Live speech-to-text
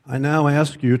I now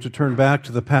ask you to turn back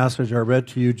to the passage I read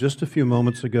to you just a few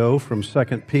moments ago from 2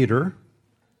 Peter.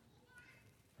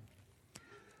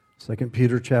 2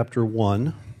 Peter chapter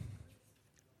 1.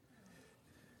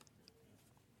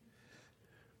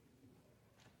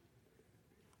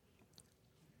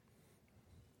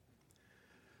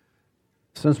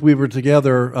 Since we were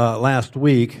together last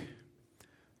week,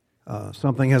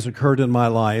 something has occurred in my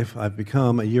life. I've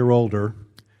become a year older.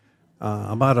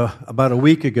 About a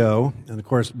week ago, and of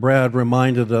course Brad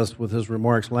reminded us with his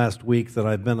remarks last week that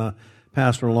I've been a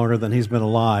pastor longer than he's been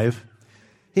alive.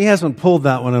 He hasn't pulled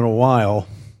that one in a while.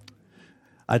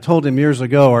 I told him years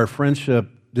ago our friendship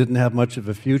didn't have much of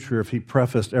a future if he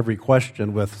prefaced every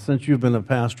question with, "Since you've been a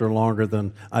pastor longer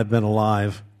than I've been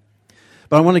alive."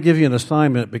 But I want to give you an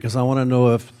assignment because I want to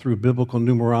know if through biblical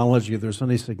numerology there's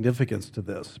any significance to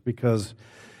this, because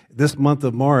this month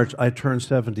of March I turned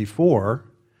 74.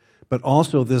 But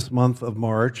also this month of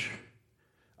March,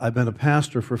 I've been a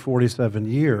pastor for 47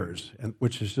 years,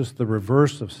 which is just the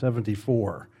reverse of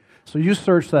 74. So you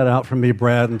search that out for me,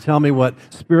 Brad, and tell me what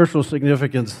spiritual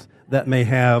significance that may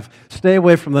have. Stay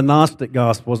away from the Gnostic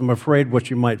Gospels. I'm afraid what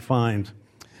you might find.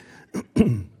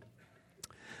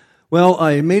 Well,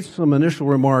 I made some initial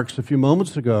remarks a few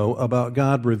moments ago about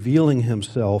God revealing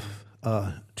himself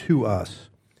to us.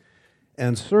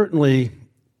 And certainly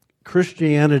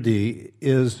Christianity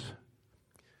is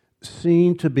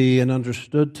seen to be and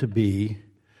understood to be,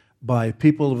 by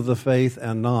people of the faith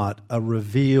and not, a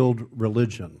revealed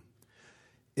religion.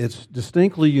 It's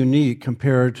distinctly unique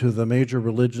compared to the major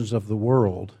religions of the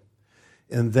world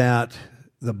in that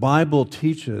the Bible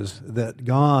teaches that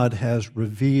God has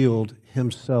revealed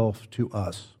himself to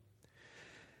us.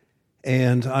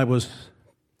 And I was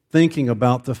thinking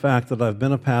about the fact that I've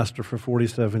been a pastor for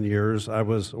 47 years. I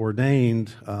was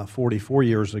ordained 44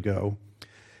 years ago.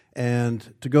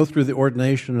 And to go through the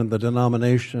ordination and the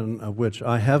denomination of which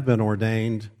I have been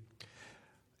ordained,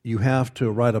 you have to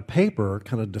write a paper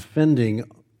kind of defending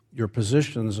your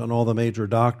positions on all the major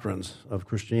doctrines of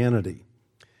Christianity.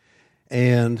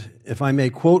 And if I may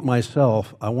quote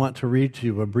myself, I want to read to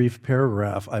you a brief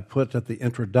paragraph I put at the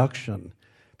introduction,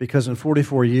 because in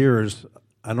 44 years,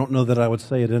 I don't know that I would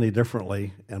say it any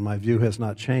differently, and my view has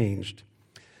not changed.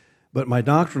 But my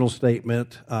doctrinal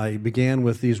statement, I began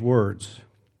with these words.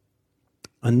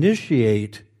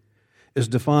 Initiate is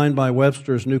defined by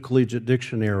Webster's New Collegiate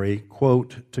Dictionary,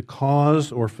 quote, to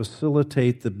cause or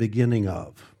facilitate the beginning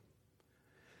of.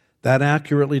 That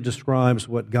accurately describes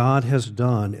what God has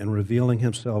done in revealing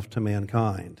himself to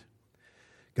mankind.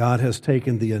 God has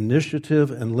taken the initiative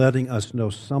in letting us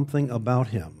know something about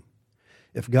him.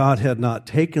 If God had not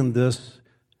taken this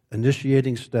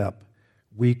initiating step,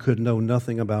 we could know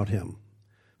nothing about him.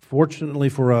 Fortunately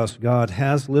for us, God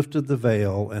has lifted the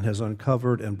veil and has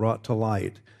uncovered and brought to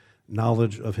light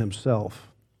knowledge of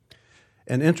himself.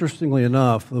 And interestingly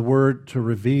enough, the word to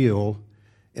reveal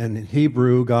in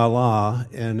Hebrew, galah,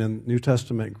 and in New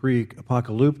Testament Greek,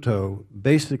 apokalypto,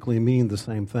 basically mean the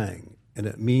same thing. And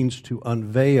it means to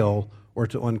unveil or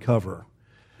to uncover.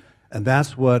 And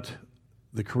that's what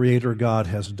the Creator God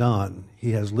has done.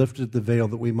 He has lifted the veil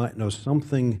that we might know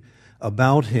something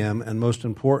about him, and most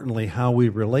importantly, how we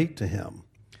relate to him.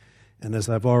 And as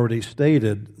I've already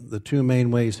stated, the two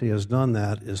main ways he has done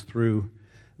that is through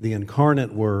the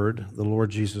incarnate Word, the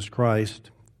Lord Jesus Christ,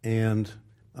 and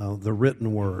the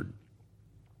written Word.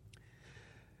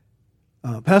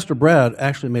 Pastor Brad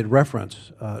actually made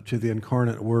reference to the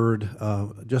incarnate Word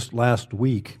just last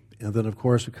week, and then, of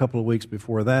course, a couple of weeks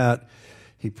before that,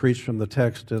 he preached from the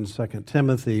text in 2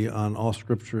 Timothy on all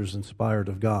Scripture is inspired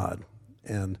of God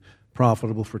and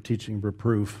profitable for teaching,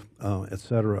 reproof,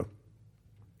 etc.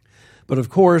 But of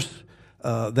course,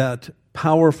 that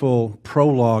powerful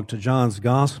prologue to John's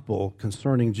Gospel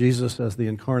concerning Jesus as the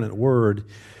incarnate Word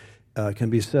can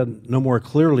be said no more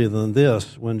clearly than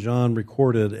this when John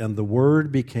recorded, "And the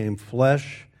Word became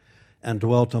flesh and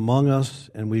dwelt among us,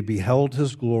 and we beheld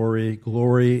his glory.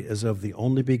 Glory as of the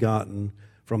only begotten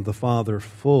from the Father,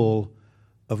 full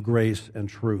of grace and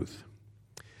truth."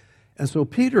 And so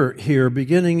Peter here,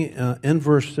 beginning in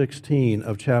verse 16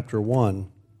 of chapter 1,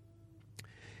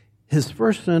 his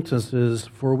first sentence is,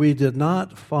 "For we did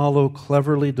not follow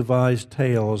cleverly devised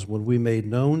tales when we made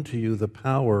known to you the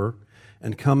power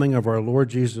and coming of our Lord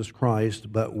Jesus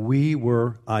Christ, but we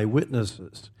were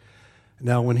eyewitnesses."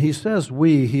 Now, when he says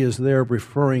we, he is there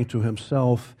referring to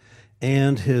himself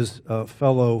and his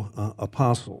fellow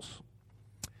apostles.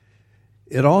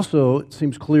 It also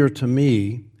seems clear to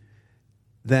me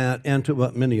that, and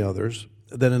to many others,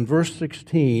 that in verse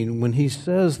 16, when he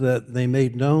says that they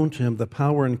made known to him the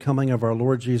power and coming of our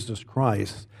Lord Jesus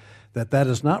Christ, that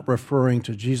is not referring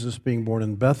to Jesus being born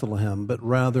in Bethlehem, but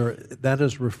rather that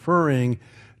is referring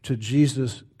to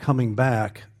Jesus coming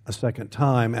back a second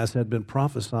time, as had been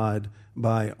prophesied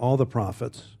by all the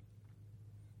prophets.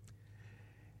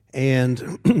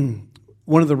 And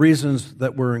one of the reasons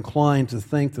that we're inclined to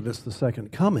think that it's the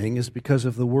second coming is because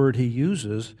of the word he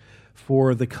uses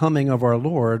for the coming of our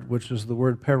Lord, which is the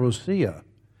word parousia.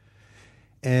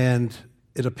 And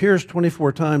it appears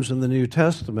 24 times in the New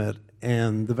Testament,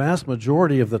 and the vast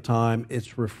majority of the time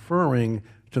it's referring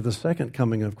to the second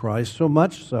coming of Christ, so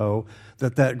much so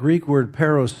that Greek word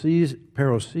parousia,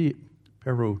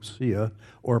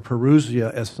 or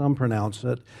parousia, as some pronounce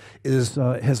it,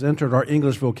 has entered our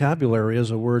English vocabulary as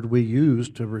a word we use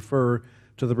to refer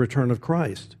to the return of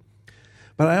Christ.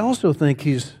 But I also think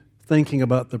he's thinking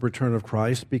about the return of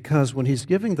Christ because when he's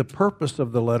giving the purpose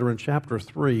of the letter in chapter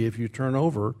 3, if you turn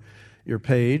over your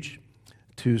page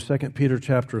to 2 Peter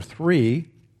chapter 3,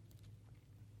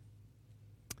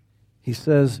 he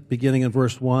says, beginning in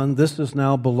verse 1, "This is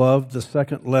now, beloved, the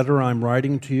second letter I'm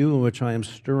writing to you, in which I am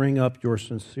stirring up your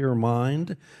sincere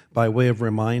mind by way of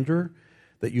reminder,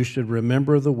 that you should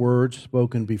remember the words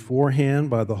spoken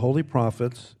beforehand by the holy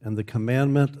prophets and the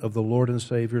commandment of the Lord and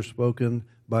Savior spoken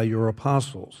by your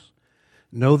apostles.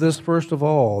 Know this first of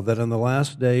all, that in the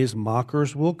last days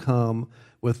mockers will come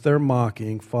with their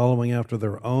mocking, following after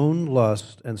their own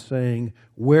lust, and saying,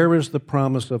 'Where is the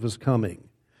promise of his coming?'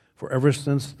 For ever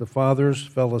since the fathers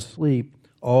fell asleep,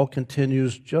 all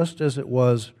continues just as it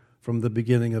was from the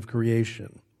beginning of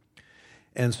creation."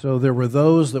 And so there were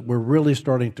those that were really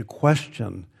starting to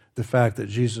question the fact that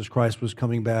Jesus Christ was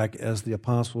coming back as the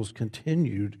apostles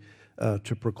continued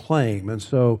to proclaim. And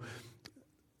so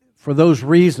for those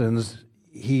reasons,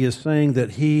 he is saying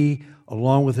that he,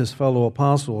 along with his fellow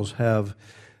apostles, have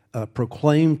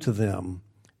proclaimed to them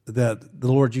that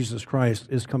the Lord Jesus Christ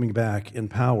is coming back in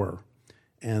power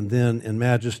and then in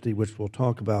majesty, which we'll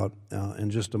talk about in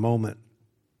just a moment.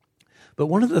 But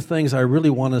one of the things I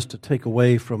really want us to take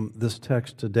away from this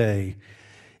text today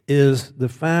is the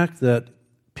fact that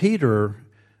Peter,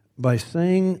 by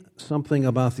saying something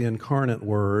about the incarnate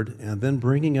Word and then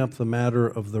bringing up the matter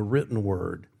of the written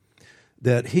Word,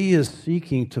 that he is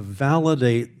seeking to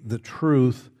validate the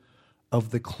truth of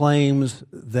the claims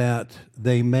that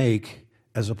they make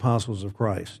as apostles of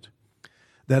Christ.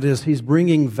 That is, he's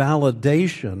bringing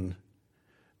validation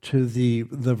to the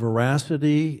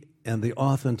veracity and the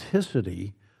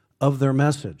authenticity of their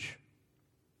message.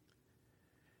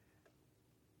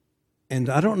 And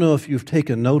I don't know if you've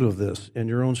taken note of this in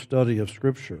your own study of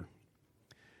Scripture,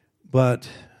 but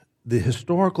the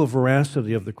historical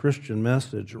veracity of the Christian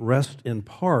message rests in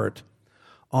part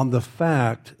on the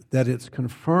fact that it's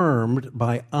confirmed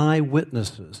by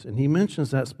eyewitnesses. And he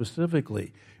mentions that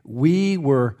specifically. We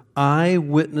were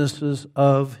eyewitnesses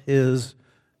of his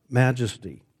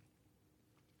majesty.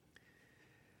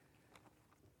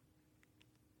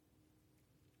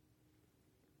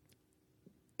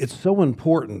 It's so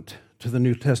important to the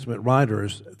New Testament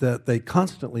writers that they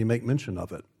constantly make mention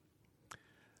of it.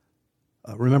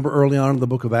 Remember early on in the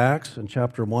book of Acts, in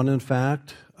chapter 1, in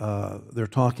fact, they're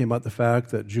talking about the fact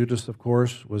that Judas, of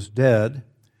course, was dead,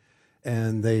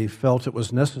 and they felt it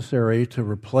was necessary to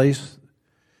replace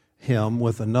him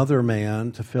with another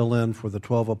man to fill in for the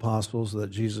 12 apostles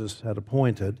that Jesus had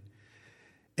appointed.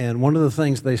 And one of the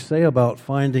things they say about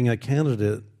finding a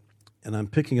candidate, and I'm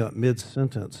picking up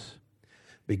mid-sentence,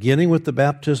 beginning with the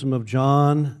baptism of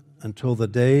John until the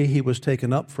day he was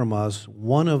taken up from us,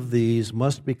 one of these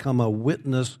must become a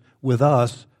witness with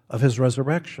us of his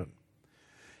resurrection.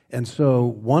 And so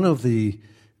one of the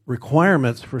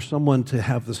requirements for someone to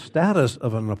have the status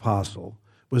of an apostle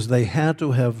was they had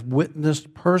to have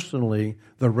witnessed personally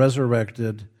the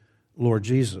resurrected Lord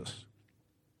Jesus.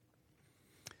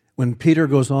 When Peter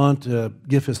goes on to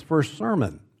give his first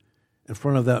sermon in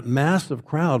front of that massive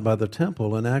crowd by the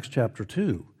temple in Acts chapter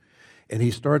 2, and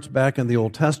he starts back in the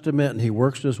Old Testament and he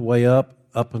works his way up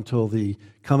until the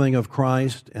coming of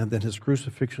Christ and then his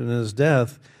crucifixion and his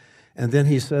death, and then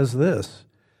he says this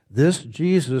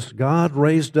Jesus God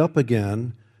raised up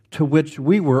again, to which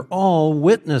we were all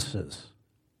witnesses.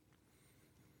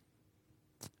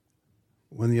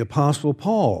 When the Apostle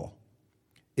Paul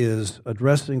is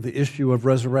addressing the issue of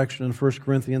resurrection in 1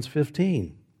 Corinthians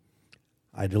 15,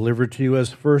 I delivered to you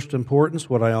as first importance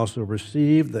what I also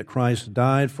received, that Christ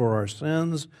died for our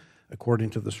sins according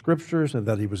to the Scriptures, and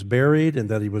that he was buried, and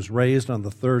that he was raised on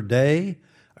the third day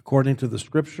according to the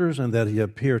Scriptures, and that he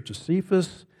appeared to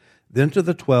Cephas, then to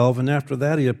the 12, and after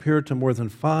that he appeared to more than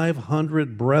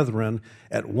 500 brethren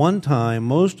at one time,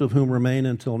 most of whom remain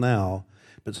until now,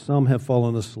 but some have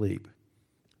fallen asleep.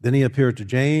 Then he appeared to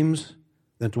James,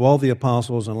 Then to all the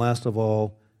apostles, and last of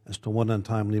all, as to one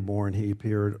untimely born, he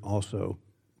appeared also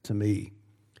to me.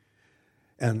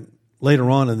 And later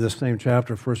on in this same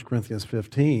chapter, 1 Corinthians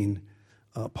 15,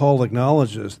 Paul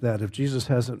acknowledges that if Jesus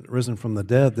hasn't risen from the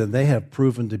dead, then they have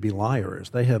proven to be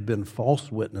liars. They have been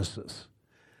false witnesses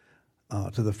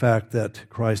to the fact that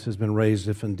Christ has been raised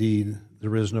if indeed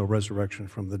there is no resurrection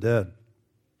from the dead.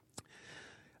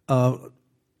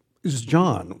 This is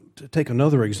John. To take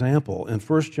another example, in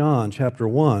 1 John chapter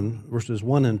 1, verses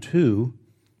 1 and 2,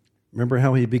 remember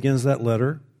how he begins that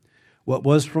letter? What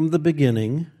was from the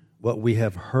beginning, what we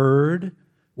have heard,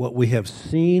 what we have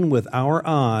seen with our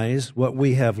eyes, what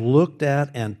we have looked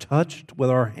at and touched with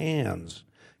our hands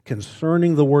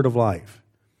concerning the word of life.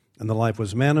 And the life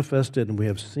was manifested, and we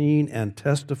have seen and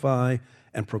testify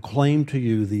and proclaim to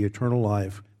you the eternal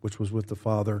life which was with the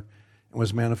Father and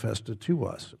was manifested to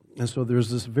us. And so there's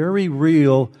this very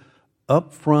real,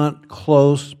 upfront,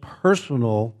 close,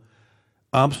 personal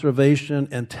observation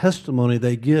and testimony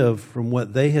they give from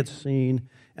what they had seen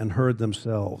and heard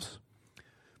themselves.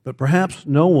 But perhaps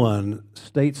no one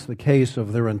states the case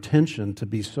of their intention to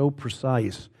be so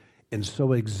precise and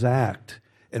so exact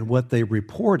in what they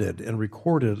reported and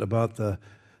recorded about the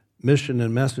mission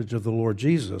and message of the Lord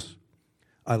Jesus.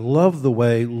 I love the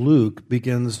way Luke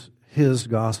begins his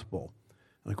gospel.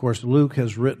 And of course, Luke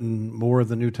has written more of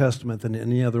the New Testament than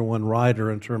any other one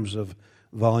writer in terms of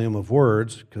volume of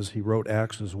words, because he wrote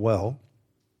Acts as well.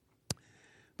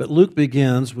 But Luke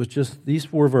begins with just these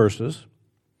 4 verses.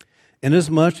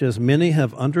 Inasmuch as many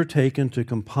have undertaken to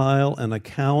compile an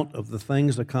account of the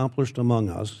things accomplished among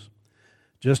us,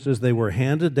 just as they were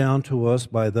handed down to us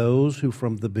by those who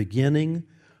from the beginning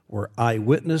were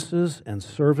eyewitnesses and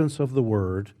servants of the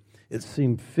word, it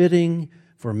seemed fitting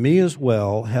for me as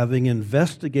well, having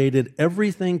investigated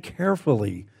everything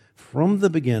carefully from the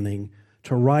beginning,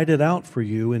 to write it out for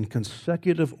you in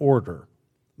consecutive order,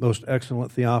 most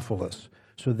excellent Theophilus,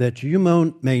 so that you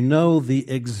may know the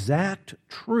exact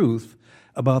truth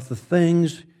about the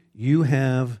things you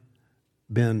have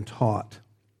been taught.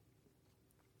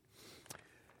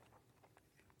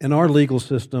 In our legal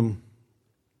system,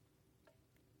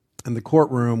 in the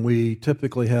courtroom, we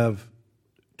typically have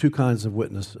 2 kinds of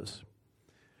witnesses.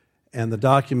 And the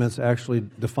documents actually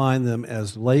define them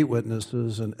as lay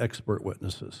witnesses and expert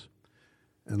witnesses.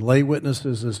 And lay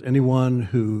witnesses is anyone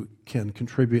who can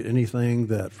contribute anything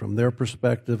that, from their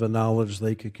perspective and knowledge,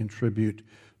 they could contribute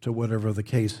to whatever the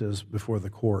case is before the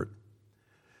court.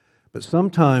 But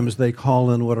sometimes they call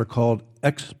in what are called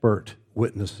expert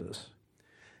witnesses.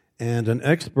 And an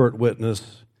expert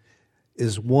witness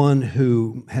is one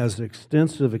who has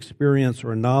extensive experience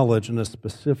or knowledge in a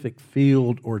specific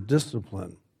field or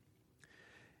discipline.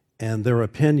 And their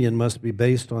opinion must be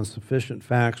based on sufficient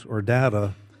facts or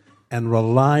data and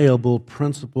reliable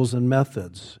principles and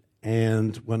methods.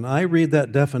 And when I read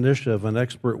that definition of an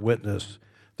expert witness,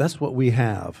 that's what we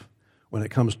have when it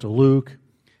comes to Luke,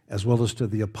 as well as to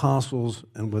the apostles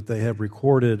and what they have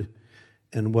recorded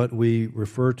and what we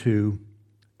refer to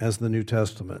as the New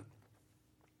Testament.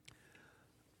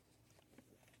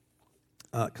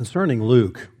 Concerning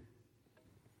Luke,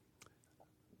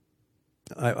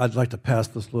 I'd like to pass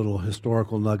this little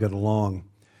historical nugget along.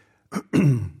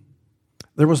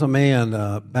 There was a man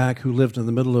back who lived in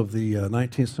the middle of the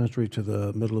 19th century to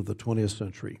the middle of the 20th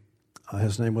century.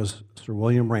 His name was Sir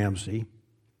William Ramsay.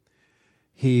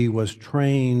 He was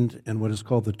trained in what is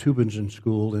called the Tübingen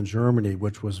School in Germany,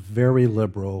 which was very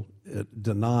liberal. It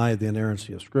denied the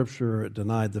inerrancy of Scripture. It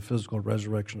denied the physical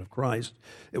resurrection of Christ.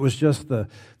 It was just the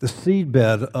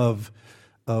seedbed of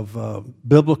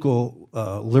biblical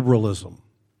liberalism.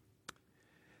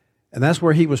 And that's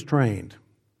where he was trained.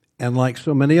 And like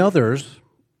so many others,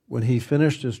 when he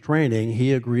finished his training,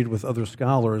 he agreed with other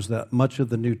scholars that much of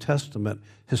the New Testament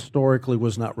historically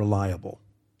was not reliable.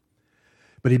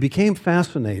 But he became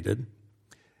fascinated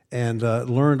and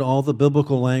learned all the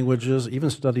biblical languages, even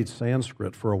studied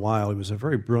Sanskrit for a while. He was a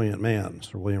very brilliant man,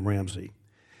 Sir William Ramsay.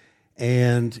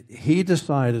 And he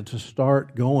decided to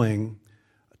start going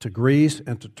to Greece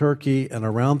and to Turkey and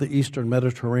around the Eastern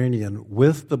Mediterranean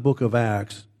with the book of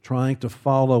Acts, trying to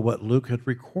follow what Luke had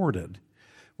recorded,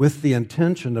 with the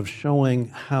intention of showing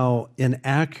how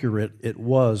inaccurate it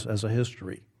was as a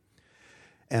history.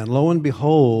 And lo and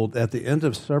behold, at the end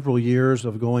of several years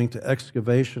of going to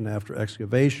excavation after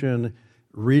excavation,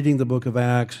 reading the book of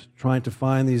Acts, trying to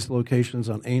find these locations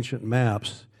on ancient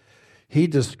maps, he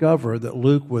discovered that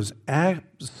Luke was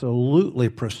absolutely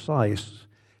precise,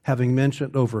 having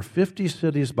mentioned over 50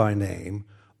 cities by name,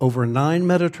 over 9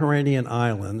 Mediterranean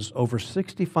islands, over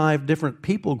 65 different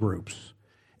people groups.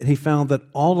 And he found that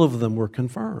all of them were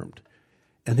confirmed.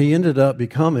 And he ended up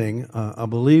becoming a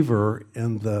believer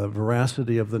in the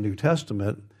veracity of the New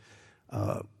Testament,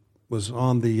 was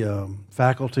on the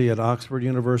faculty at Oxford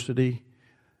University,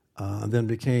 then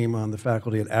became on the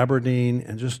faculty at Aberdeen,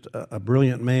 and just a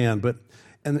brilliant man.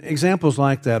 And examples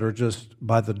like that are just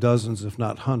by the dozens, if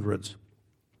not hundreds.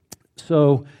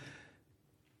 So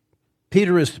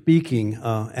Peter is speaking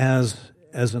as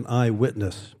an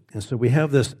eyewitness. And so we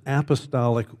have this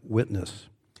apostolic witness.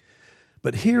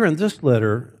 But here in this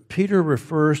letter, Peter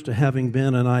refers to having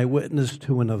been an eyewitness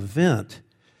to an event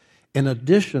in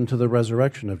addition to the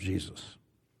resurrection of Jesus.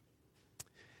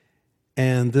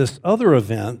 And this other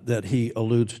event that he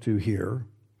alludes to here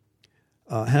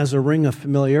has a ring of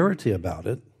familiarity about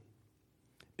it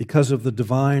because of the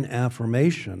divine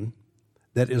affirmation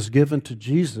that is given to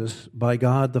Jesus by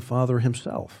God the Father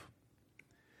himself.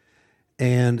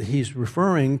 And he's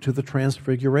referring to the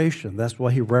transfiguration. That's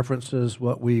why he references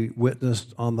what we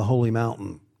witnessed on the holy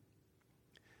mountain.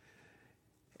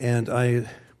 And I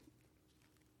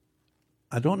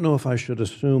don't know if I should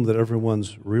assume that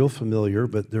everyone's real familiar,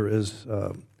 but there is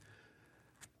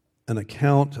an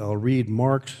account. I'll read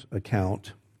Mark's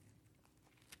account.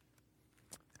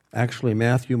 Actually,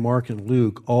 Matthew, Mark, and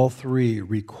Luke, all three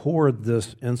record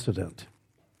this incident.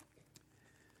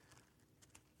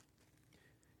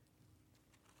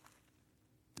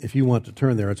 If you want to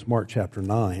turn there, it's Mark chapter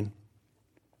 9.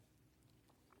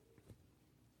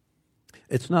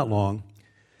 It's not long.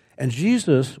 And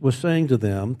Jesus was saying to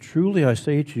them, "Truly I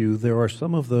say to you, there are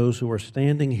some of those who are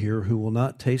standing here who will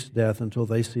not taste death until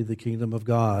they see the kingdom of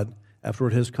God after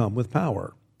it has come with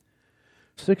power."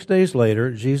 6 days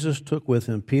later, Jesus took with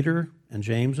him Peter and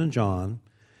James and John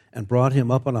and brought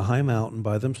him up on a high mountain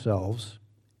by themselves,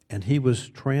 and he was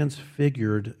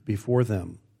transfigured before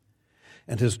them.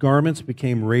 And his garments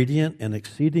became radiant and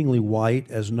exceedingly white,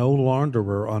 as no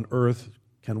launderer on earth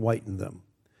can whiten them.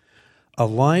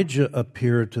 Elijah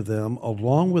appeared to them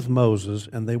along with Moses,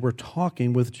 and they were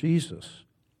talking with Jesus.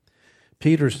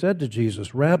 Peter said to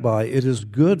Jesus, "Rabbi, it is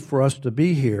good for us to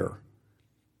be here."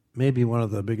 Maybe one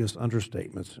of the biggest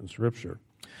understatements in Scripture.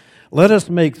 "Let us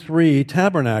make 3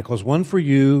 tabernacles, one for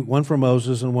you, one for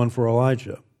Moses, and one for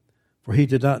Elijah." For he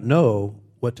did not know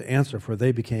what to answer, for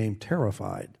they became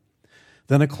terrified.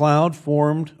 Then a cloud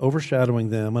formed, overshadowing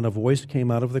them, and a voice came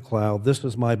out of the cloud, "This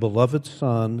is my beloved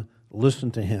Son,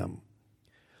 listen to him."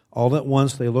 All at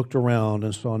once they looked around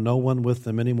and saw no one with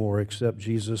them anymore except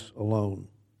Jesus alone.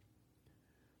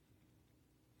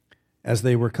 As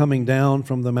they were coming down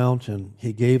from the mountain,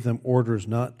 he gave them orders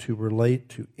not to relate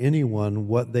to anyone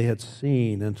what they had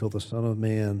seen until the Son of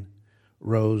Man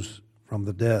rose from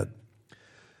the dead.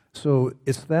 So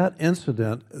it's that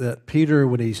incident that Peter,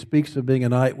 when he speaks of being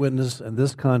an eyewitness in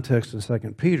this context in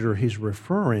 2 Peter, he's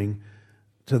referring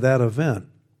to that event.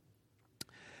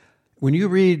 When you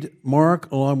read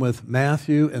Mark along with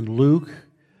Matthew and Luke,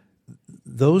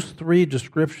 those 3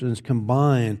 descriptions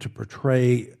combine to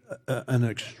portray an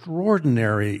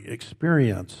extraordinary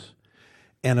experience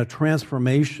and a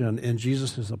transformation in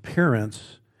Jesus'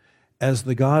 appearance as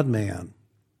the God-man.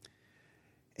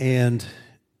 And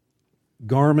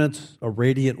garments, a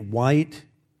radiant white.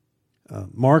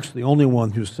 Mark's the only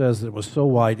one who says that it was so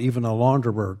white, even a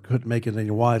launderer couldn't make it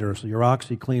any whiter. So your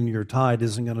OxyClean, your Tide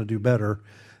isn't going to do better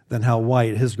than how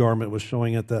white his garment was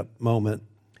showing at that moment.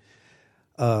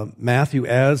 Matthew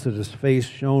adds that his face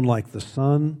shone like the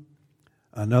sun.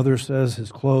 Another says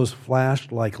his clothes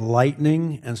flashed like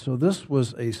lightning. And so this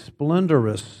was a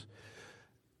splendorous,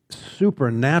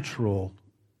 supernatural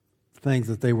thing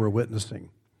that they were witnessing.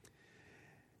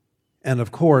 And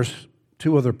of course,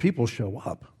 2 other people show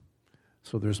up.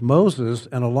 So there's Moses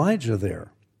and Elijah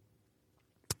there.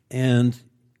 And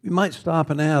you might stop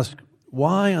and ask,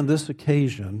 why on this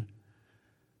occasion,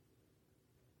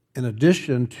 in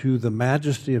addition to the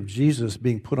majesty of Jesus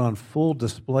being put on full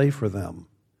display for them,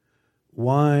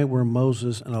 why were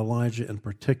Moses and Elijah in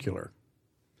particular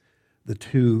the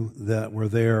 2 that were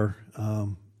there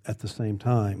at the same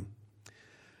time?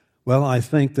 Well, I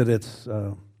think that it's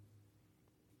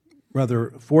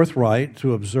rather forthright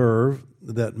to observe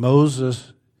that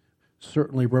Moses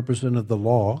certainly represented the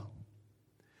law,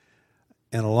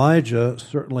 and Elijah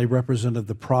certainly represented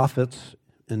the prophets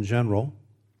in general.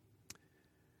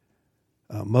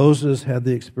 Moses had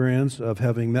the experience of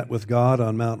having met with God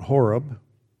on Mount Horeb.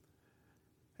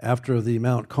 After the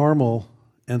Mount Carmel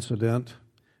incident,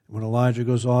 when Elijah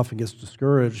goes off and gets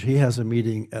discouraged, he has a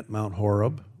meeting at Mount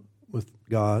Horeb with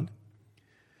God.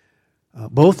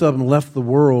 Both of them left the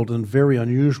world in very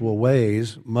unusual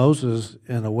ways. Moses,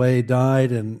 in a way,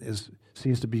 died and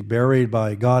seems to be buried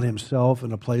by God himself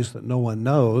in a place that no one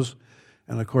knows.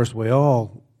 And of course, we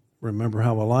all remember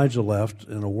how Elijah left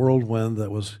in a whirlwind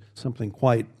that was something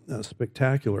quite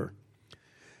spectacular.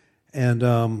 And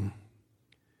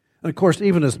of course,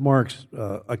 even as Mark's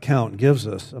account gives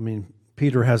us, I mean,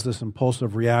 Peter has this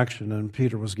impulsive reaction, and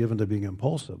Peter was given to being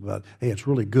impulsive. But, hey, it's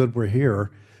really good we're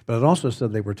here. But it also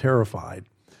said they were terrified.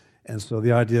 And so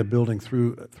the idea of building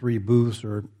through 3 booths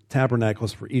or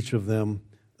tabernacles for each of them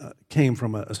came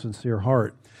from a sincere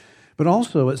heart. But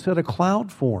also it said a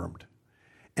cloud formed.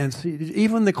 And see,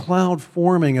 even the cloud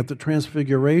forming at the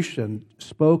Transfiguration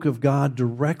spoke of God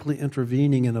directly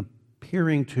intervening and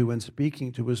appearing to and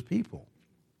speaking to his people.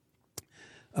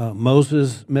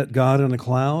 Moses met God in a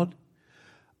cloud.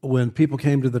 When people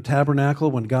came to the tabernacle,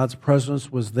 when God's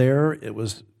presence was there, it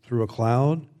was through a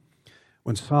cloud.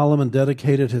 When Solomon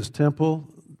dedicated his temple,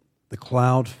 the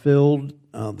cloud filled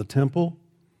the temple.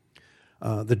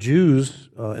 The Jews,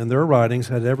 in their writings,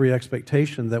 had every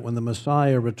expectation that when the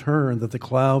Messiah returned, that the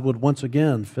cloud would once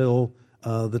again fill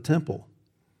the temple.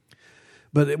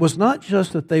 But it was not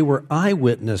just that they were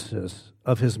eyewitnesses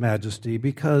of his majesty,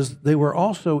 because they were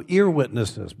also ear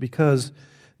witnesses, because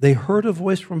they heard a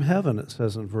voice from heaven, it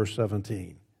says in verse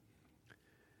 17.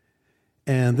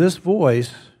 And this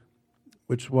voice,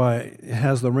 which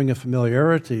has the ring of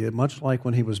familiarity, much like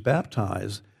when he was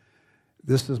baptized,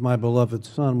 "This is my beloved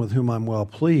Son with whom I'm well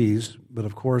pleased." But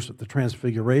of course, at the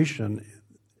Transfiguration,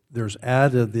 there's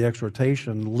added the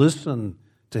exhortation, listen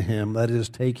to him, that is,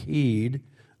 take heed,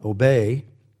 obey.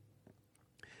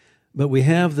 But we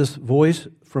have this voice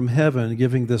from heaven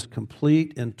giving this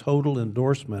complete and total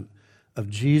endorsement of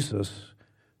Jesus,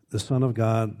 the Son of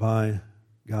God, by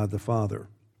God the Father.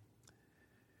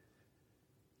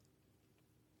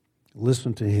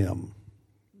 Listen to him,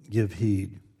 give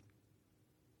heed.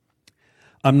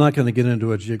 I'm not going to get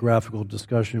into a geographical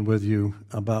discussion with you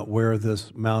about where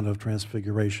this Mount of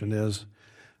Transfiguration is.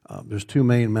 There's 2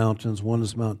 main mountains. One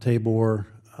is Mount Tabor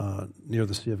near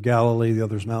the Sea of Galilee. The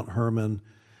other is Mount Hermon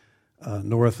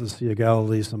north of the Sea of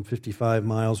Galilee, some 55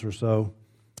 miles or so.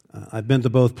 I've been to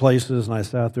both places, and I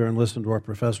sat there and listened to our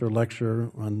professor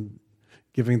lecture on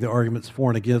giving the arguments for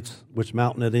and against which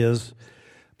mountain it is.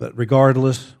 But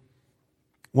regardless,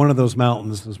 one of those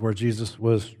mountains is where Jesus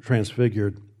was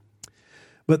transfigured.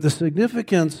 But the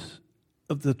significance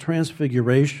of the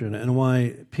Transfiguration and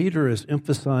why Peter is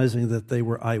emphasizing that they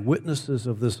were eyewitnesses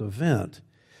of this event,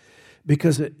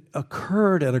 because it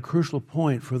occurred at a crucial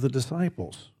point for the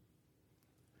disciples.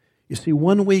 You see,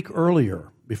 1 week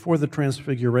earlier, before the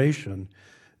Transfiguration,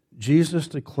 Jesus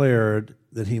declared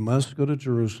that he must go to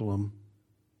Jerusalem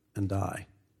and die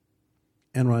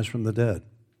and rise from the dead.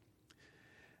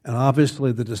 And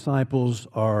obviously the disciples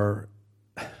are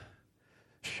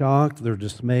shocked, they're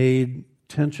dismayed,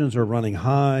 tensions are running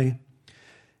high,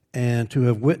 and to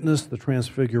have witnessed the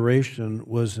Transfiguration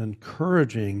was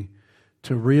encouraging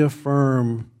to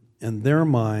reaffirm in their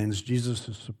minds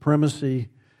Jesus' supremacy.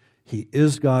 He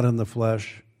is God in the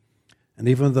flesh, and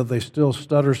even though they still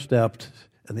stutter-stepped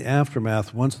in the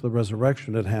aftermath, once the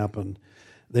resurrection had happened,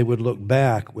 they would look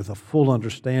back with a full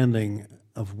understanding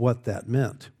of what that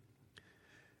meant.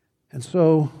 And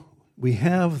so we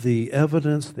have the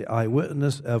evidence, the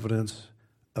eyewitness evidence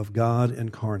of God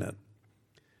incarnate.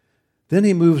 Then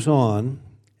he moves on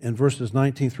in verses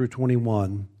 19 through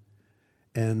 21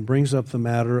 and brings up the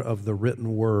matter of the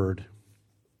written word.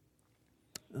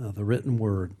 The written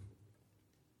word.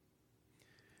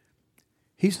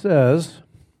 He says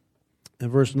in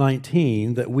verse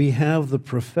 19 that we have the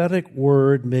prophetic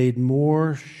word made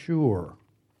more sure.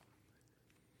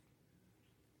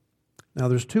 Now,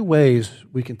 there's 2 ways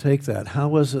we can take that.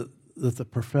 How is it that the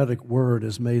prophetic word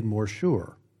is made more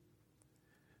sure?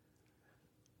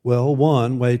 Well,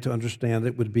 one way to understand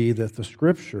it would be that the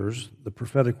Scriptures, the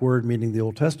prophetic word meaning the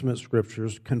Old Testament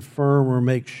Scriptures, confirm or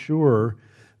make sure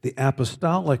the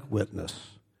apostolic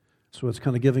witness. So it's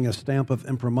kind of giving a stamp of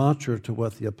imprimatur to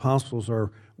what the apostles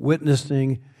are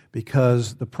witnessing,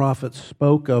 because the prophets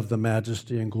spoke of the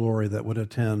majesty and glory that would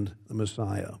attend the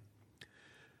Messiah.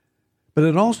 But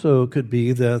it also could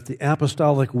be that the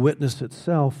apostolic witness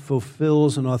itself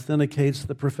fulfills and authenticates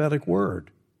the prophetic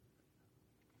word.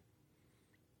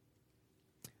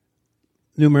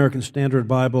 New American Standard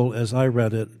Bible, as I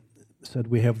read it, said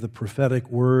we have the prophetic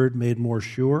word made more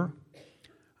sure.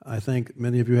 I think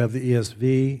many of you have the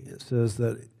ESV. It says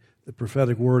that the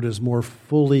prophetic word is more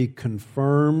fully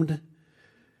confirmed,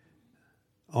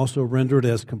 also rendered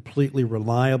as completely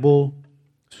reliable,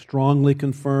 strongly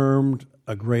confirmed,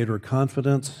 a greater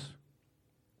confidence.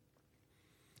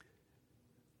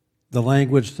 The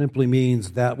language simply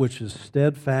means that which is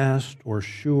steadfast or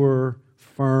sure,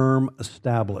 firm,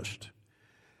 established.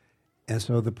 And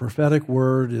so the prophetic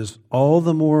word is all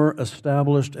the more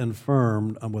established and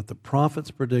firm on what the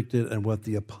prophets predicted and what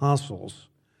the apostles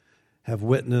have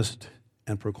witnessed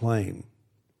and proclaimed.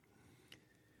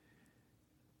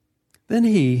 Then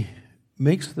he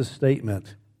makes the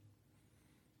statement,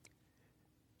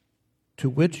 to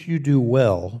which you do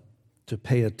well to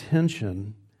pay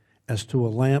attention as to a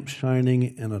lamp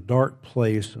shining in a dark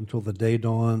place until the day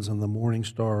dawns and the morning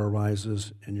star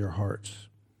arises in your hearts.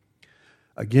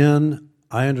 Again,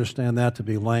 I understand that to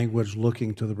be language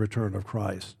looking to the return of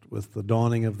Christ, with the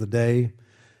dawning of the day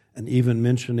and even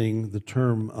mentioning the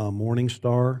term morning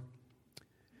star.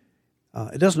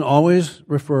 It doesn't always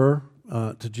refer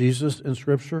to Jesus in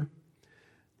Scripture,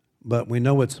 but we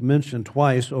know it's mentioned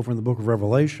twice over in the book of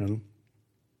Revelation,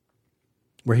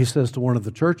 where he says to one of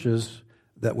the churches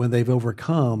that when they've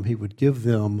overcome, he would give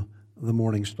them the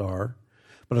morning star.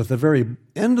 But at the very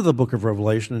end of the book of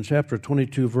Revelation, in chapter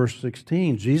 22, verse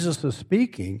 16, Jesus is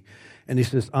speaking, and he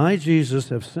says, I, Jesus,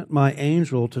 have sent my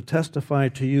angel to testify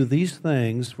to you these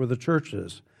things for the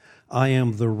churches. I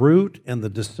am the root and the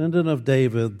descendant of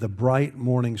David, the bright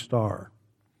morning star.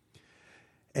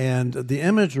 And the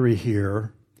imagery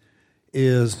here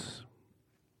is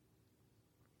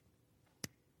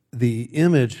the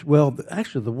image, well,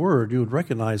 actually the word, you would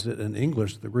recognize it in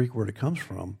English, the Greek word it comes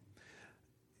from.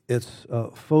 It's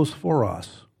phosphoros,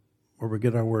 where we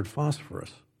get our word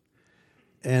phosphorus.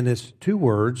 And it's two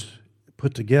words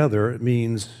put together. It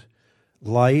means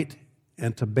light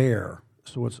and to bear.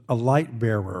 So it's a light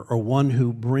bearer, or one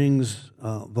who brings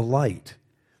the light.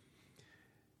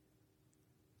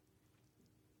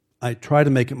 I try to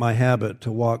make it my habit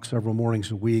to walk several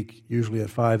mornings a week, usually at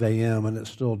 5 a.m., and it's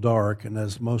still dark. And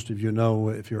as most of you know,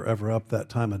 if you're ever up that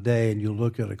time of day and you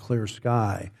look at a clear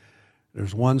sky,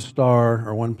 there's one star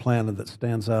or one planet that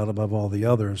stands out above all the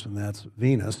others, and that's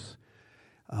Venus.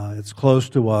 It's close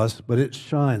to us, but it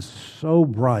shines so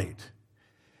bright.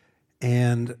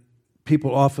 And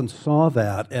people often saw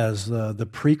that as the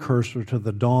precursor to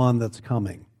the dawn that's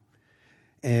coming.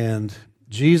 And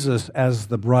Jesus, as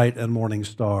the bright and morning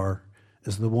star,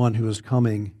 is the one who is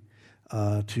coming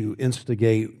to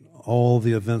instigate all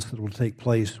the events that will take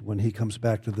place when he comes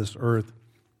back to this earth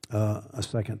a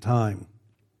second time.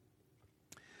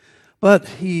 But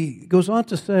he goes on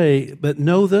to say, but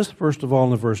know this, first of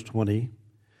all, in verse 20,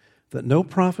 that no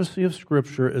prophecy of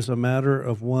Scripture is a matter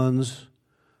of one's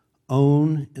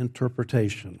own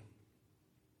interpretation.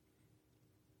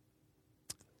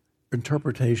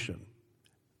 Interpretation.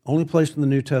 Only place in the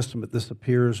New Testament this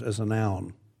appears as a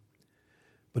noun,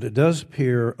 but it does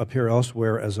appear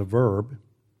elsewhere as a verb,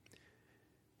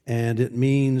 and it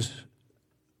means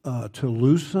to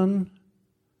loosen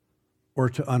or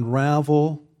to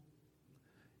unravel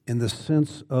in the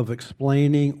sense of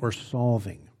explaining or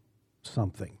solving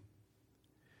something.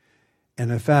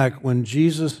 And in fact, when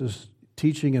Jesus is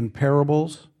teaching in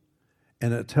parables,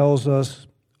 and it tells us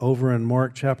over in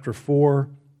Mark chapter 4,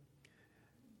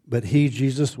 but he,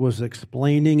 Jesus, was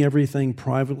explaining everything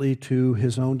privately to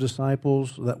his own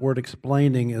disciples. That word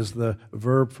explaining is the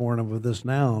verb form of this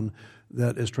noun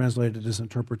that is translated as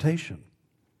interpretation.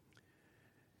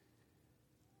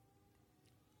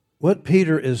 What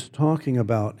Peter is talking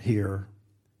about here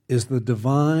is the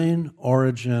divine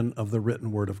origin of the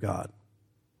written word of God.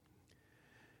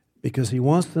 Because he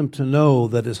wants them to know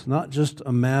that it's not just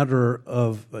a matter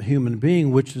of a human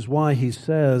being, which is why he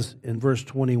says in verse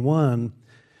 21,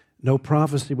 no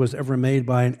prophecy was ever made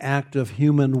by an act of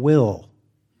human will.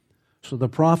 So the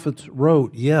prophets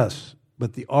wrote, yes,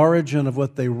 but the origin of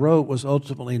what they wrote was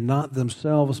ultimately not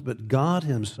themselves, but God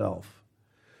himself,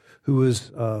 who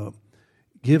is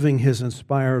giving his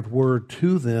inspired word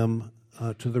to them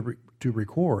to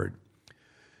record,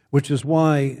 which is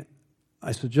why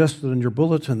I suggested in your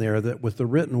bulletin there that with the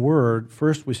written word,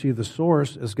 first we see the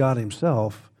source as God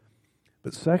himself,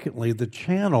 but secondly, the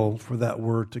channel for that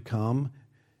word to come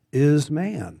is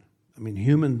man. I mean,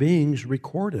 human beings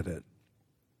recorded it.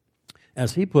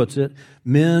 As he puts it,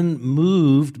 men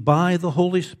moved by the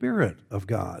Holy Spirit of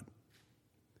God.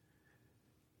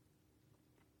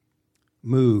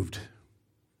 Moved.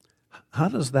 How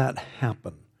does that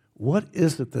happen? What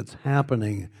is it that's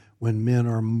happening when men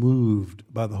are moved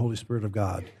by the Holy Spirit of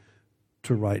God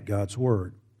to write God's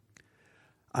Word?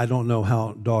 I don't know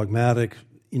how dogmatic,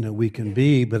 we can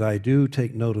be, but I do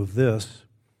take note of this,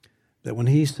 that when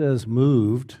he says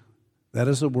moved, that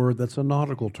is a word that's a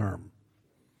nautical term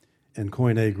in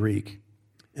Koine Greek.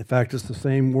 In fact, it's the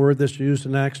same word that's used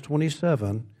in Acts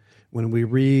 27 when we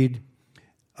read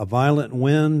a violent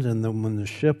wind, and then when the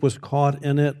ship was caught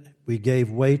in it, we gave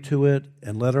way to it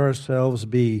and let ourselves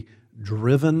be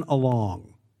driven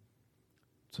along.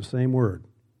 It's the same word.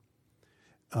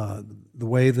 The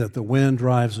way that the wind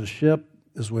drives a ship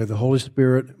is the way the Holy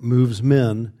Spirit moves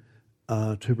men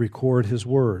to record His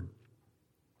Word.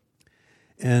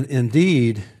 And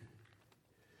indeed,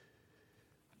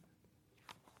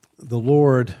 the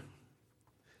Lord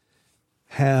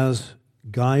has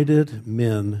guided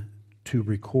men to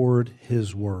record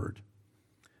His Word.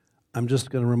 I'm just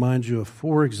going to remind you of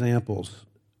 4 examples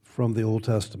from the Old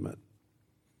Testament.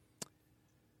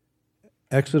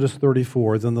 Exodus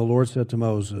 34, then the Lord said to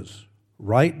Moses,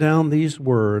 "Write down these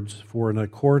words, for in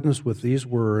accordance with these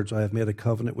words I have made a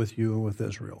covenant with you and with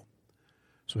Israel."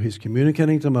 So he's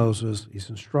communicating to Moses, he's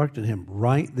instructing him,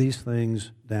 write these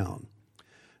things down.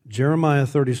 Jeremiah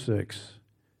 36,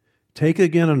 take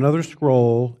again another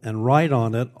scroll and write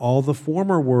on it all the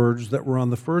former words that were on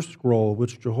the first scroll,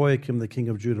 which Jehoiakim the king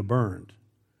of Judah burned.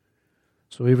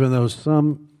 So even though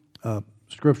some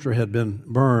scripture had been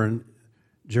burned,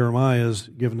 Jeremiah is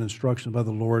given instruction by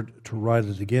the Lord to write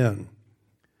it again.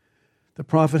 The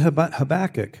prophet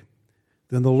Habakkuk,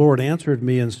 then the Lord answered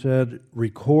me and said,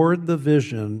 record the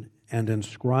vision and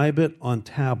inscribe it on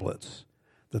tablets,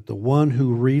 that the one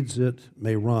who reads it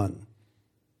may run.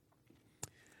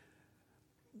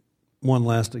 One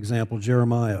last example,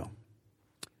 Jeremiah.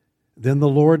 Then the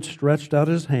Lord stretched out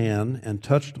His hand and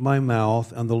touched my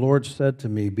mouth, and the Lord said to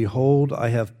me, behold, I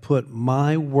have put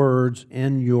my words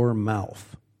in your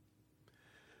mouth.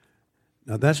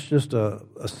 Now that's just a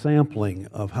sampling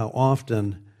of how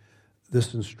often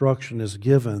this instruction is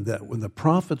given, that when the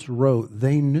prophets wrote,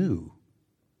 they knew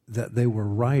that they were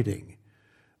writing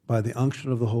by the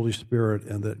unction of the Holy Spirit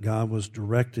and that God was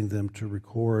directing them to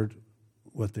record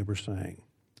what they were saying.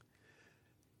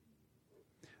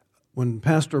 When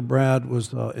Pastor Brad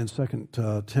was in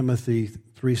 2 Timothy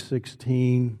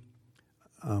 3:16,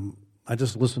 I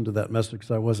just listened to that message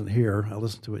because I wasn't here. I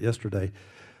listened to it yesterday.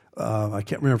 I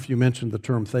can't remember if you mentioned the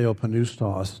term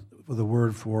theopneustos, the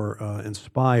word for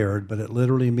inspired, but it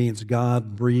literally means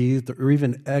God breathed, or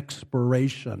even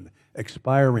expiration,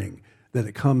 expiring, that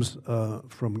it comes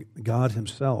from God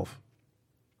Himself.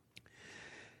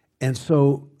 And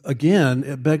so, again,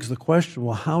 it begs the question,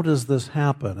 well, how does this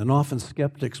happen? And often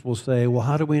skeptics will say, well,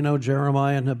 how do we know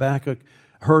Jeremiah and Habakkuk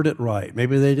heard it right?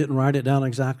 Maybe they didn't write it down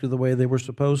exactly the way they were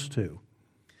supposed to.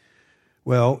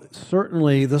 Well,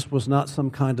 certainly this was not some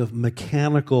kind of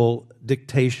mechanical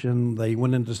dictation. They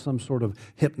went into some sort of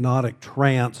hypnotic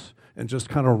trance and just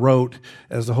kind of wrote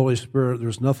as the Holy Spirit.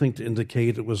 There's nothing to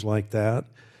indicate it was like that.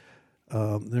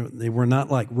 They were not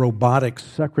like robotic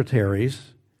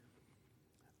secretaries,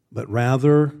 but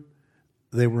rather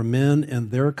they were men in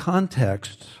their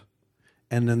contexts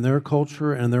and in their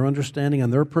culture and their understanding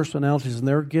and their personalities and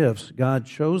their gifts. God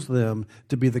chose them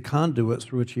to be the conduits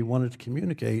through which He wanted to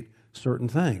communicate certain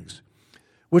things,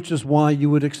 which is why you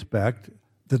would expect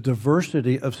the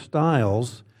diversity of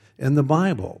styles in the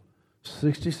Bible.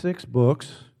 66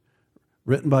 books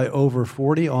written by over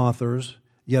 40 authors,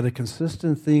 yet a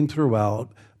consistent theme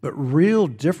throughout, but real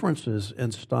differences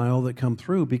in style that come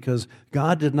through because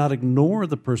God did not ignore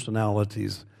the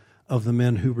personalities of the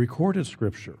men who recorded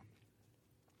Scripture.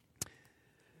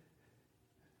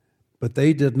 But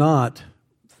they did not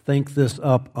think this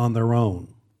up on their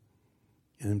own.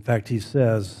 In fact, he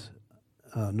says,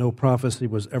 no prophecy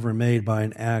was ever made by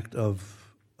an act of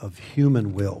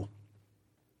human will.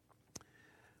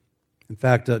 In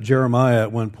fact, Jeremiah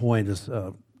at one point is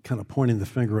kind of pointing the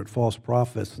finger at false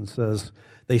prophets and says,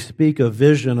 they speak a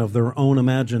vision of their own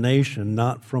imagination,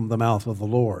 not from the mouth of the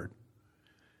Lord.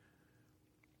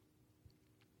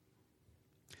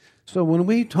 So when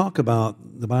we talk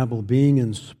about the Bible being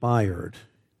inspired,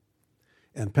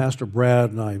 and Pastor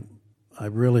Brad and I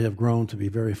really have grown to be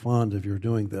very fond of your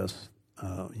doing this.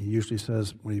 He usually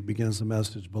says when he begins the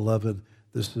message, beloved,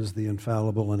 this is the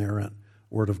infallible, inerrant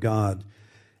Word of God.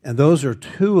 And those are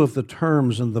 2 of the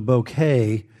terms in the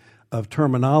bouquet of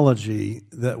terminology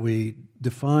that we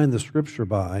define the Scripture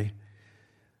by.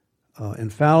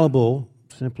 Infallible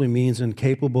simply means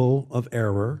incapable of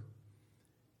error.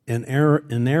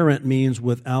 Inerrant means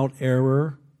without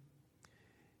error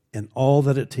in all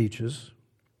that it teaches.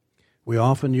 We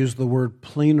often use the word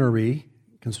plenary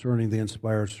concerning the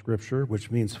inspired Scripture, which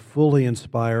means fully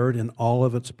inspired in all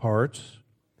of its parts.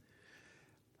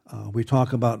 We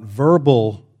talk about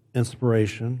verbal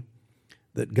inspiration,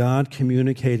 that God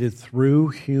communicated through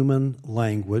human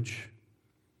language.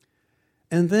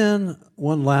 And then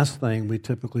one last thing we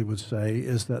typically would say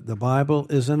is that the Bible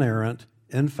is inerrant,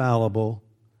 infallible,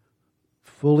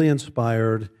 fully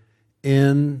inspired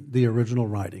in the original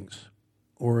writings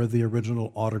or the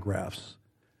original autographs.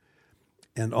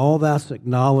 And all that's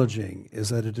acknowledging is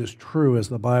that it is true as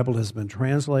the Bible has been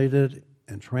translated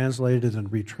and translated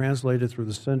and retranslated through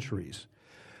the centuries,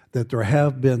 that there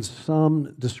have been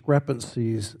some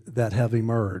discrepancies that have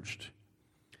emerged.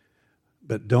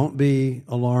 But don't be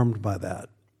alarmed by that,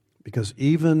 because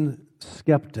even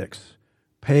skeptics,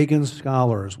 pagan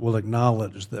scholars will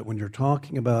acknowledge that when you're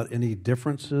talking about any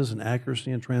differences in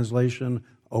accuracy in translation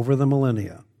over the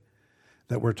millennia,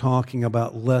 that we're talking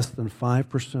about less than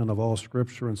 5% of all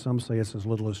Scripture, and some say it's as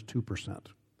little as 2%.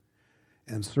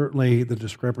 And certainly the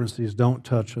discrepancies don't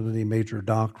touch on any major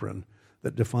doctrine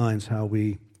that defines how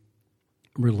we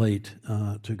relate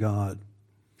to God.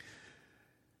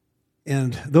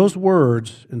 And those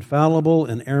words, infallible,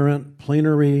 inerrant,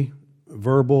 plenary,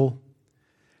 verbal,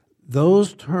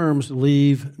 those terms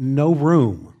leave no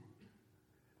room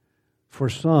for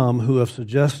some who have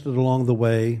suggested along the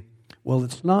way, well,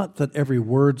 it's not that every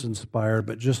word's inspired,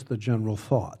 but just the general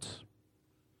thoughts.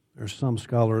 There's some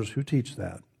scholars who teach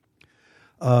that.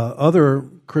 Other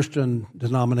Christian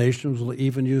denominations will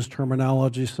even use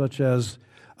terminology such as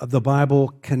the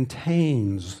Bible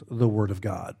contains the Word of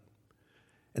God.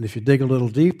 And if you dig a little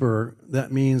deeper,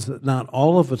 that means that not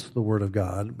all of it's the Word of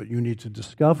God, but you need to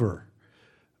discover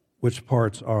which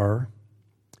parts are.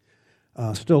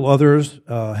 Still others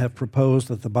have proposed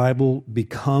that the Bible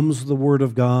becomes the Word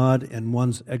of God in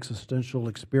one's existential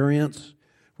experience,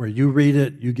 where you read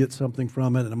it, you get something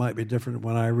from it, and it might be different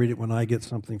when I read it, when I get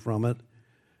something from it.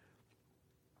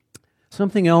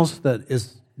 Something else that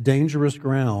is dangerous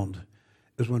ground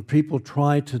is when people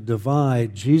try to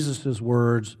divide Jesus'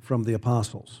 words from the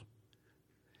apostles.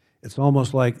 It's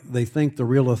almost like they think the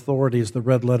real authority is the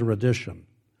red letter edition,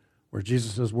 where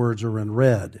Jesus' words are in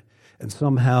red. And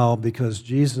somehow, because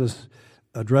Jesus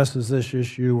addresses this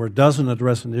issue or doesn't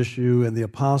address an issue and the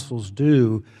apostles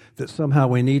do, that somehow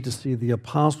we need to see the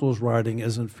apostles' writing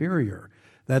as inferior.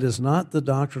 That is not the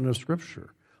doctrine of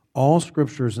Scripture. All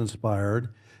Scripture is inspired.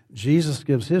 Jesus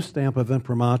gives his stamp of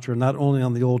imprimatur not only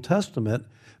on the Old Testament,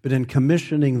 but in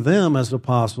commissioning them as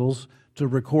apostles to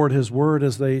record his word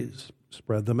as they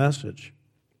spread the message.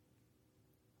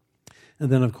 And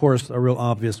then, of course, a real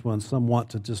obvious one, some want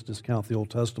to just discount the Old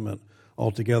Testament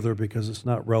altogether because it's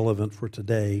not relevant for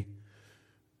today,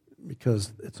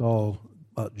 because it's all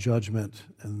about judgment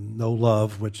and no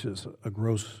love, which is a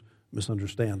gross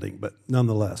misunderstanding, but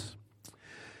nonetheless.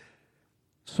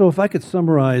 So if I could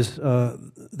summarize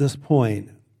this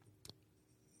point,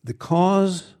 the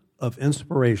cause of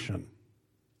inspiration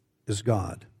is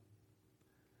God.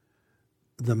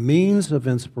 The means of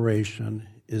inspiration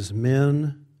is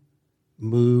men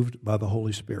moved by the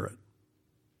Holy Spirit.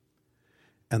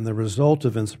 And the result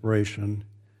of inspiration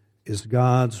is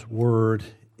God's word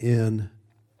in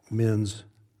men's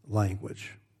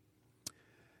language.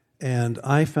 And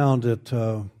I found it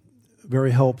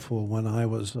very helpful when I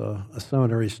was a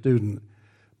seminary student.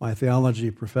 My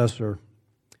theology professor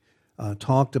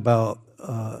talked about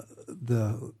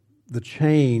the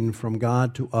chain from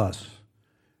God to us.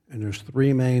 And there's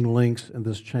three main links in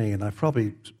this chain. I've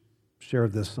probably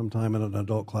shared this sometime in an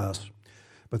adult class.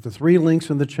 But the three links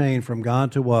in the chain from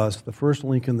God to us, the first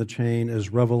link in the chain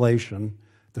is revelation,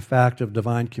 the fact of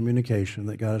divine communication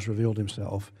that God has revealed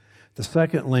himself. The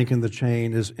second link in the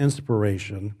chain is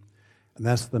inspiration, and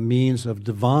that's the means of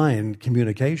divine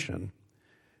communication.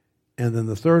 And then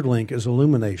the third link is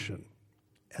illumination,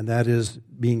 and that is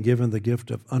being given the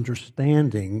gift of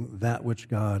understanding that which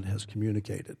God has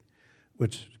communicated,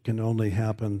 which can only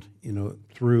happen,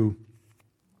 through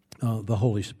the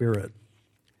Holy Spirit.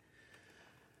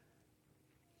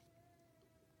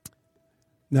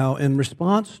 Now, in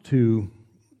response to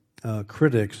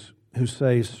critics who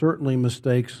say certainly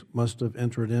mistakes must have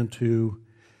entered into,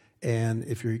 and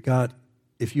if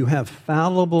you have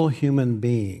fallible human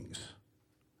beings,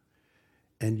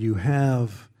 and you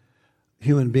have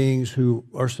human beings who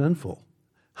are sinful,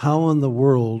 how in the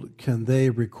world can they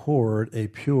record a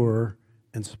pure,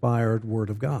 inspired Word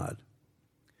of God?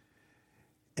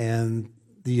 And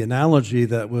the analogy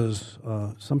that was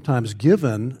sometimes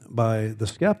given by the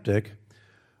skeptic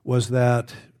was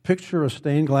that picture a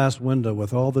stained glass window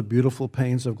with all the beautiful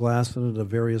panes of glass in it of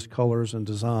various colors and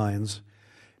designs.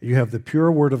 You have the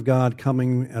pure Word of God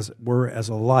coming, as it were, as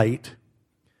a light,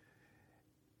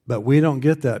 but we don't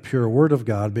get that pure Word of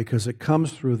God because it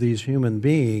comes through these human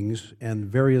beings, and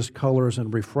various colors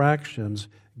and refractions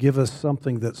give us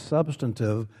something that's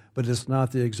substantive, but it's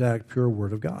not the exact pure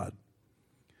Word of God.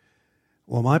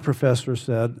 Well, my professor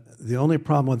said the only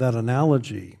problem with that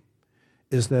analogy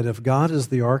is that if God is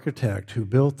the architect who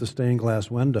built the stained glass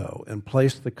window and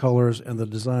placed the colors and the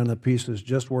design of the pieces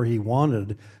just where he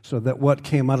wanted so that what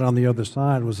came out on the other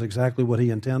side was exactly what he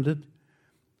intended,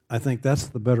 I think that's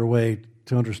the better way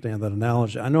to understand that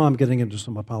analogy. I know I'm getting into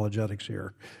some apologetics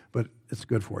here, but it's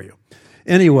good for you.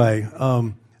 Anyway,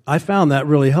 I found that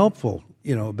really helpful,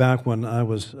 back when I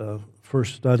was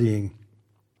first studying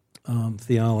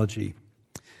theology.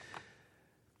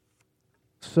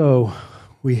 So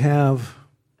we have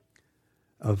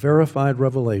a verified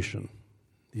revelation,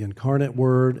 the incarnate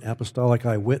word, apostolic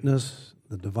eyewitness,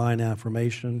 the divine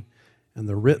affirmation, and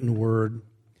the written word.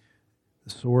 The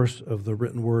source of the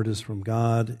written word is from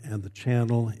God, and the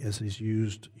channel is He's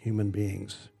used human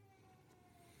beings.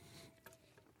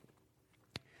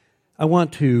 I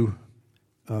want to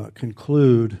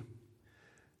conclude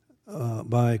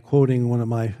by quoting one of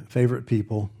my favorite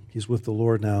people. He's with the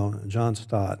Lord now, John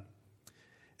Stott.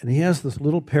 And he has this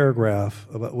little paragraph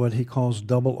about what he calls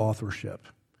double authorship,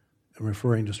 and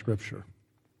referring to Scripture.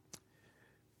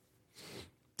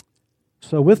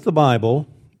 So with the Bible,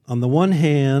 on the one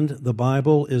hand, the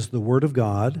Bible is the Word of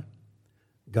God.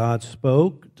 God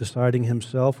spoke, deciding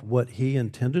Himself what He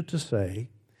intended to say,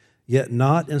 yet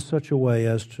not in such a way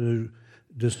as to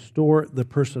distort the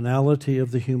personality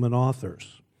of the human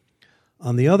authors.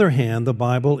 On the other hand, the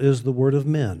Bible is the Word of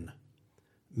men.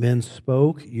 Men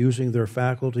spoke using their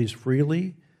faculties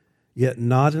freely, yet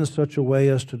not in such a way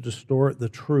as to distort the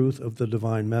truth of the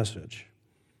divine message.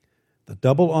 The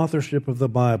double authorship of the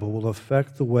Bible will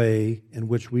affect the way in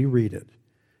which we read it,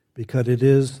 because it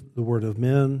is the Word of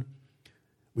men.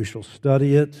 We shall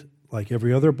study it like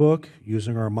every other book,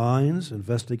 using our minds,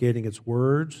 investigating its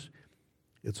words,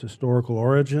 its historical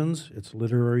origins, its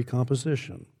literary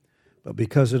composition. But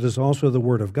because it is also the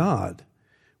Word of God,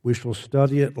 we shall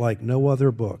study it like no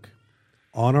other book,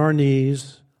 on our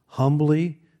knees,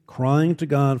 humbly, crying to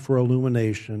God for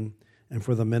illumination and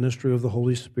for the ministry of the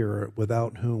Holy Spirit,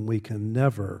 without whom we can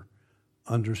never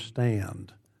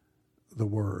understand the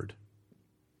Word.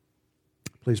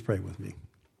 Please pray with me.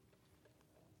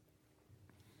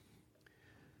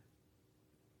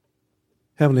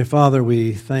 Heavenly Father,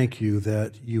 we thank you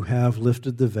that you have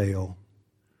lifted the veil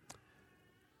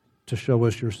to show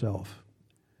us yourself.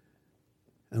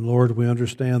 And Lord, we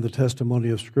understand the testimony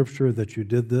of Scripture that you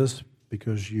did this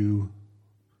because you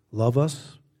love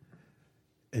us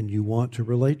and you want to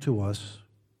relate to us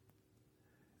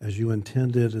as you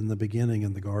intended in the beginning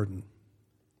in the garden.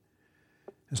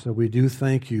 And so we do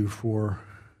thank you for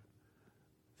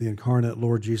the incarnate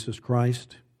Lord Jesus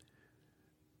Christ,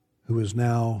 who is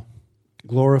now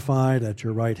glorified at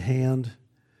your right hand,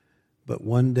 but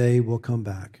one day will come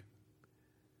back.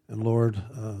 And Lord,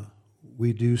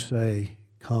 we do say,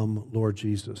 come, Lord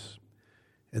Jesus.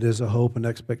 It is a hope and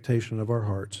expectation of our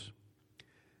hearts.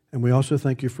 And we also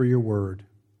thank you for your word,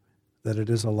 that it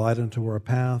is a light unto our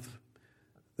path,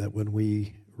 that when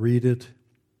we read it,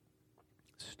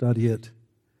 study it,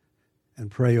 and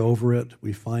pray over it,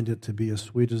 we find it to be as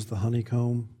sweet as the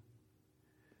honeycomb.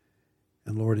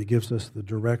 And Lord, it gives us the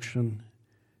direction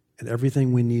and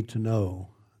everything we need to know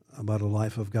about a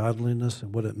life of godliness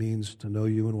and what it means to know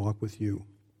you and walk with you.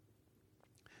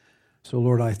 So,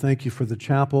 Lord, I thank you for the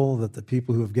chapel, that the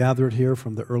people who have gathered here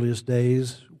from the earliest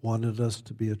days wanted us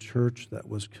to be a church that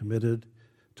was committed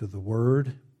to the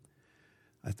Word.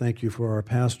 I thank you for our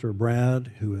pastor,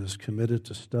 Brad, who is committed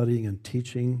to studying and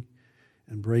teaching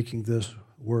and breaking this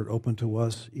Word open to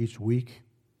us each week.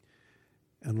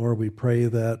 And, Lord, we pray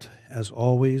that, as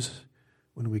always,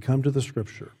 when we come to the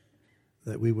Scripture,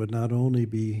 that we would not only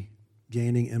be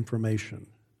gaining information,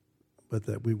 but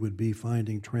that we would be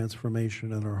finding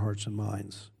transformation in our hearts and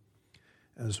minds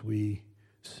as we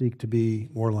seek to be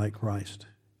more like Christ.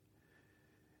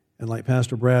 And like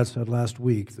Pastor Brad said last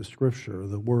week, the Scripture,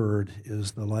 the Word,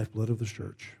 is the lifeblood of the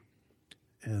church.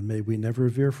 And may we never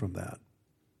veer from that.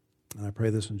 And I pray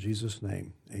this in Jesus'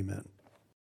 name. Amen.